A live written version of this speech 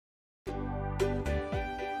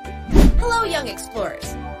Hello, young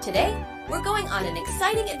explorers! Today, we're going on an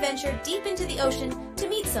exciting adventure deep into the ocean to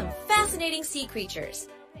meet some fascinating sea creatures.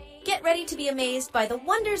 Get ready to be amazed by the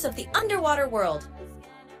wonders of the underwater world.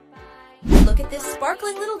 Look at this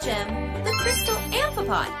sparkling little gem, the Crystal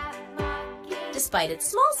Amphipod. Despite its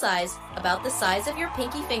small size, about the size of your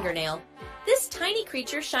pinky fingernail, this tiny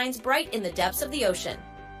creature shines bright in the depths of the ocean.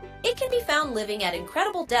 It can be found living at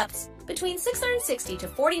incredible depths, between 660 to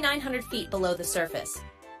 4,900 feet below the surface.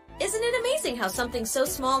 Isn't it amazing how something so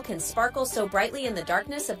small can sparkle so brightly in the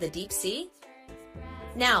darkness of the deep sea?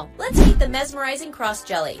 Now, let's meet the mesmerizing cross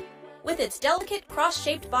jelly. With its delicate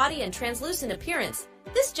cross-shaped body and translucent appearance,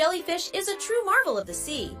 this jellyfish is a true marvel of the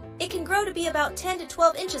sea. It can grow to be about 10 to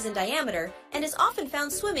 12 inches in diameter and is often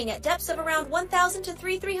found swimming at depths of around 1,000 to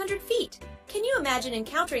 3,300 feet. Can you imagine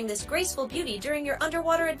encountering this graceful beauty during your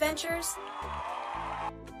underwater adventures?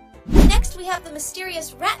 Next, we have the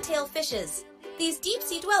mysterious rat-tail fishes. These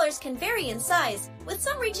deep-sea dwellers can vary in size, with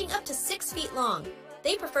some reaching up to 6 feet long.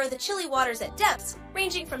 They prefer the chilly waters at depths,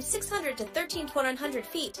 ranging from 600 to 1,300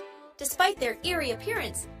 feet. Despite their eerie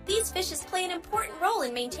appearance, these fishes play an important role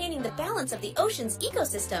in maintaining the balance of the ocean's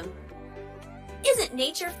ecosystem. Isn't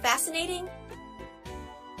nature fascinating?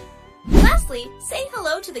 Lastly, say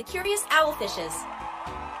hello to the curious owlfishes.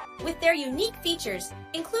 With their unique features,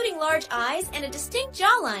 including large eyes and a distinct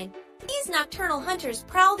jawline, these nocturnal hunters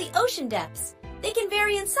prowl the ocean depths. They can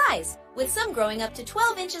vary in size, with some growing up to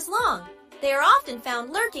 12 inches long. They are often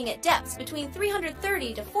found lurking at depths between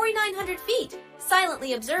 330 to 4,900 feet,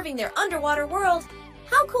 silently observing their underwater world.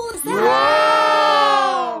 How cool is that?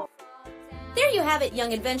 Wow! There you have it,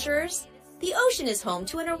 young adventurers. The ocean is home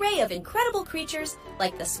to an array of incredible creatures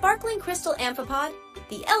like the sparkling crystal amphipod,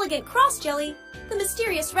 the elegant cross jelly, the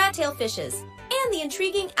mysterious rat-tail fishes, and the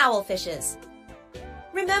intriguing owlfishes.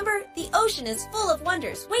 Remember, the ocean is full of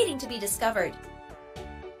wonders waiting to be discovered.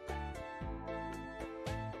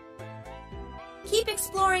 Keep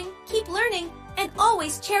exploring, keep learning, and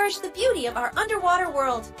always cherish the beauty of our underwater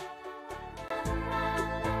world.